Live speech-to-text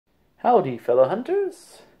Howdy, fellow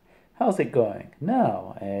hunters. How's it going?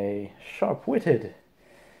 Now, a sharp-witted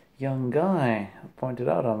young guy pointed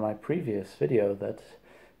out on my previous video that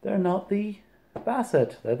they're not the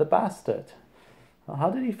basset, they're the bastard. Well, how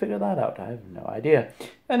did he figure that out? I have no idea.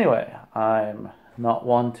 Anyway, I'm not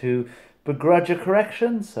one to begrudge a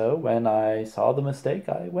correction, so when I saw the mistake,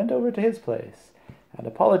 I went over to his place and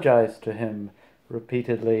apologized to him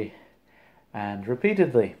repeatedly and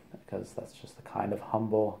repeatedly, because that's just the kind of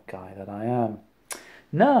humble guy that I am.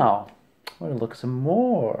 Now, we're going to look some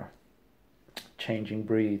more changing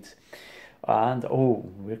breeds. And,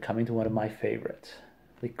 we're coming to one of my favorites,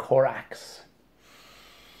 the Corax.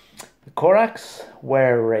 The Corax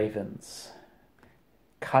were ravens,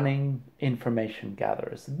 cunning information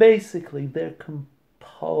gatherers. Basically, their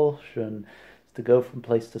compulsion is to go from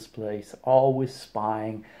place to place, always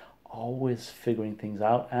spying, always figuring things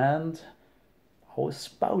out, and always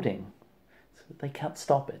spouting. So they can't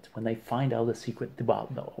stop it. When they find out a secret,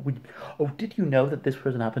 well, no. Did you know that this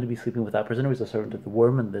person happened to be sleeping with that person who was a servant of the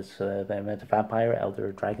worm, and this they met a vampire,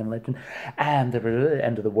 elder, dragon legend, and the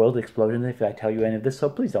end of the world explosion? If I tell you any of this, so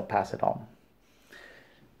please don't pass it on.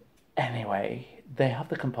 Anyway, they have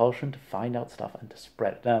the compulsion to find out stuff and to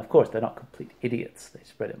spread it. Now, of course, they're not complete idiots. They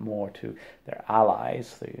spread it more to their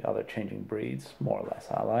allies, the other changing breeds, more or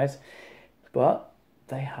less allies, but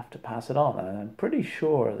they have to pass it on. And I'm pretty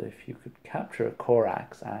sure that if you could capture a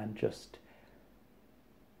Corax and just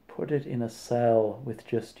put it in a cell with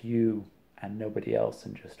just you and nobody else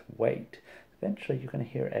and just wait, eventually you're going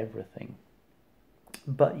to hear everything.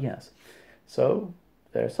 But yes, so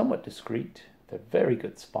they're somewhat discreet. They're very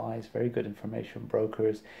good spies, very good information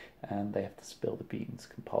brokers, and they have to spill the beans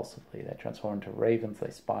compulsively. They transform into ravens,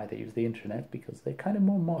 they spy, they use the internet because they're kind of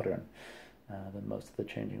more modern than most of the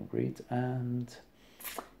changing breeds. And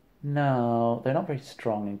no, they're not very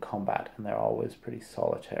strong in combat, and they're always pretty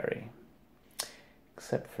solitary,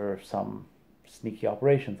 except for some sneaky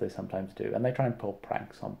operations they sometimes do, and they try and pull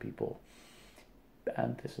pranks on people.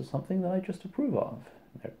 And this is something that I just approve of.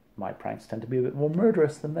 My pranks tend to be a bit more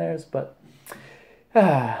murderous than theirs, but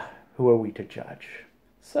who are we to judge?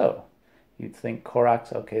 So, you'd think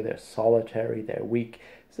Corax, okay, they're solitary, they're weak,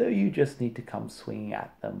 so you just need to come swinging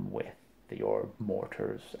at them with your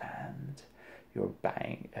mortars and your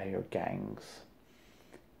gangs.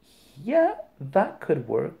 Yeah, that could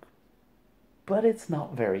work, but it's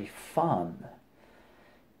not very fun.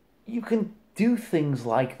 You can do things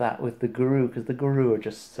like that with the Guru, because the Guru are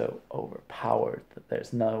just so overpowered that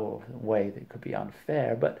there's no way that it could be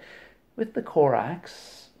unfair. But with the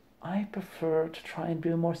Corax, I prefer to try and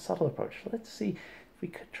do a more subtle approach. Let's see if we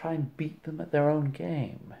could try and beat them at their own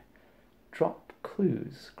game. Drop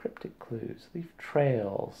clues, cryptic clues, leave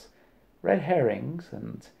trails, red herrings,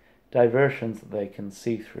 and diversions that they can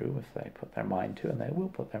see through if they put their mind to it, and they will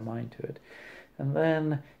put their mind to it. And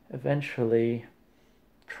then eventually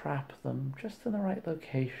trap them just in the right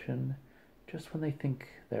location, just when they think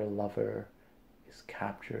their lover is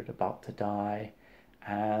captured, about to die,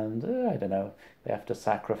 and I don't know, they have to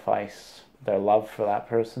sacrifice their love for that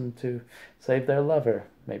person to save their lover,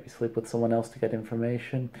 maybe sleep with someone else to get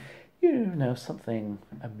information. You know, something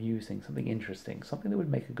amusing, something interesting, something that would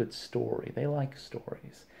make a good story. They like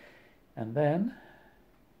stories. And then,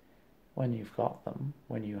 when you've got them,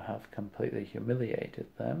 when you have completely humiliated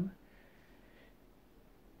them,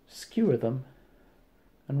 skewer them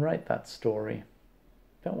and write that story.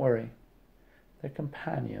 Don't worry, their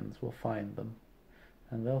companions will find them,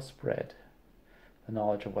 and they'll spread the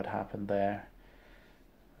knowledge of what happened there,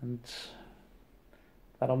 and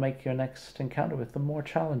that'll make your next encounter with them more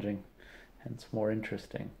challenging, hence more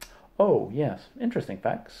interesting. Oh yes, interesting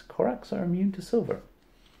facts. Corax are immune to silver.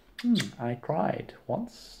 I tried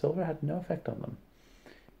once. Silver had no effect on them,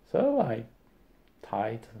 so I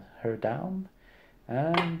tied her down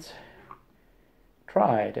and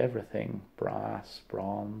tried everything. Brass,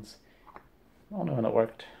 bronze. Oh no, it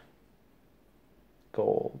worked.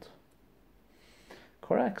 Gold.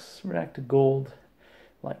 Corax react to gold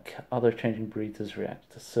like other changing breeds has reacted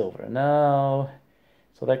to silver. No,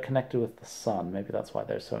 so they're connected with the sun. Maybe that's why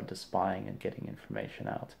they're so into spying and getting information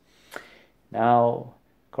out. Now,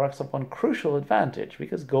 Corax have one crucial advantage,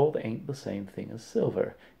 because gold ain't the same thing as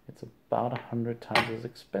silver. It's about 100 times as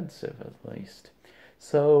expensive, at least.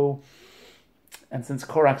 So, and since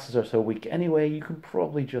Coraxes are so weak anyway, you can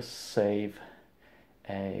probably just save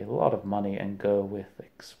a lot of money and go with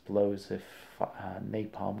explosive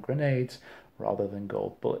napalm grenades rather than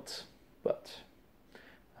gold bullets. But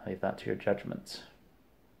I'll leave that to your judgment.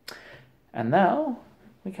 And now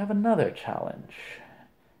we have another challenge.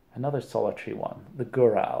 Another solitary one, the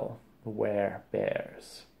Gurahl, the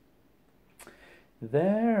were-bears.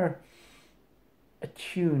 they're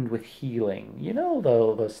attuned with healing. You know,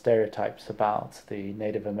 though, those stereotypes about the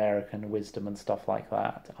Native American wisdom and stuff like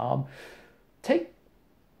that. Take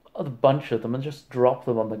a bunch of them and just drop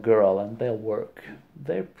them on the Gurahl and they'll work.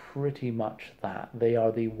 They're pretty much that. They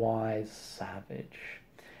are the wise savage.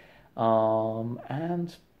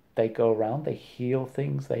 And they go around, they heal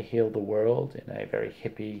things, they heal the world in a very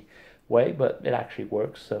hippie way, but it actually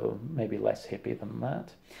works, so maybe less hippie than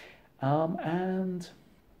that. And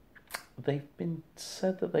they've been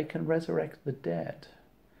said that they can resurrect the dead.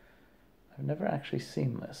 I've never actually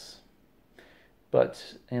seen this.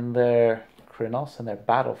 But in their Krynos and their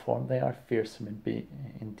battle form, they are fearsome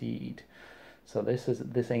indeed. So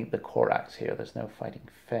this ain't the Corax here. There's no fighting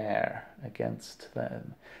fair against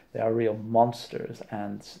them. They are real monsters,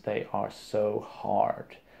 and they are so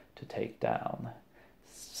hard to take down.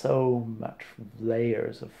 So much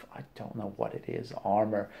layers of, I don't know what it is,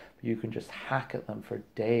 armor. You can just hack at them for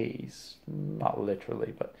days. Not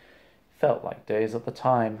literally, but felt like days at the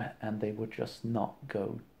time, and they would just not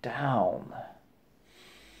go down.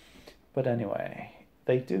 But anyway,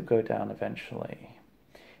 they do go down eventually.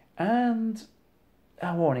 And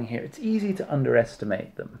a warning here, it's easy to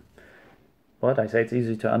underestimate them. What I say, it's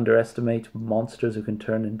easy to underestimate monsters who can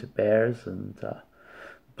turn into bears and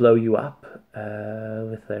blow you up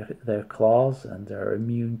with their claws and are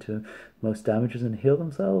immune to most damages and heal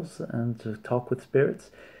themselves and to talk with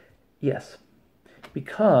spirits. Yes,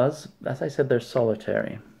 because, as I said, they're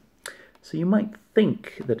solitary. So you might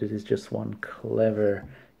think that it is just one clever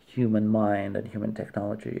human mind and human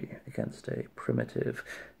technology against a primitive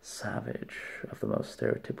savage of the most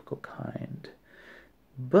stereotypical kind.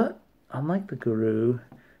 But unlike the guru,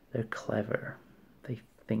 they're clever. They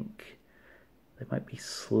think. They might be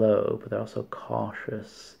slow, but they're also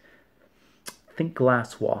cautious. Think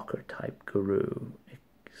Glasswalker type guru,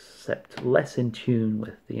 except less in tune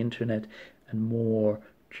with the internet and more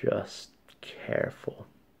just careful.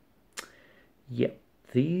 Yep.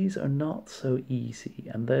 These are not so easy,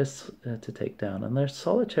 and they're to take down, and their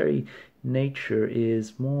solitary nature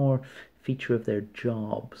is more feature of their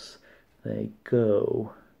jobs. They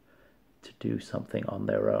go to do something on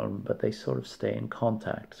their own, but they sort of stay in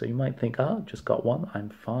contact. So you might think, oh, just got one, I'm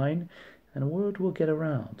fine, and word will get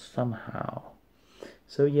around somehow.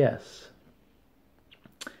 So yes,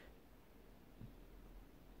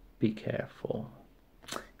 be careful.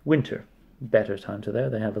 Winter. Better time to there.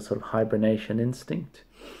 They have a sort of hibernation instinct.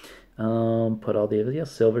 Put all the other,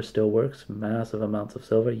 yes, silver still works. Massive amounts of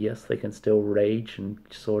silver. Yes, they can still rage and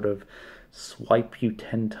sort of swipe you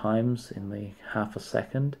 10 times in the half a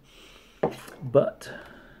second. But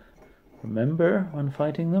remember, when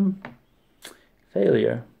fighting them,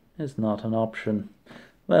 failure is not an option.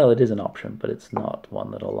 Well, it is an option, but it's not one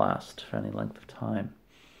that'll last for any length of time.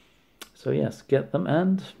 So yes, get them,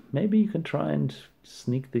 and maybe you can try and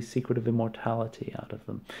sneak the secret of immortality out of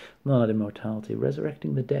them. No, not immortality,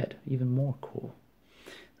 resurrecting the dead, even more cool.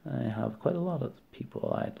 I have quite a lot of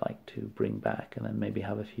people I'd like to bring back and then maybe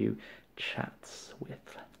have a few chats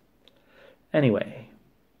with. Anyway,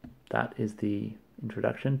 that is the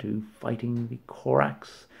introduction to fighting the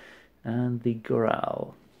Corax and the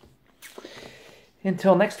Gurahl.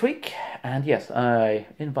 Until next week, and yes, I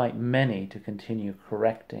invite many to continue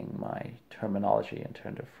correcting my terminology and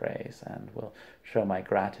turn of phrase, and will show my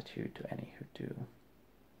gratitude to any who do.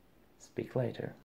 Speak later.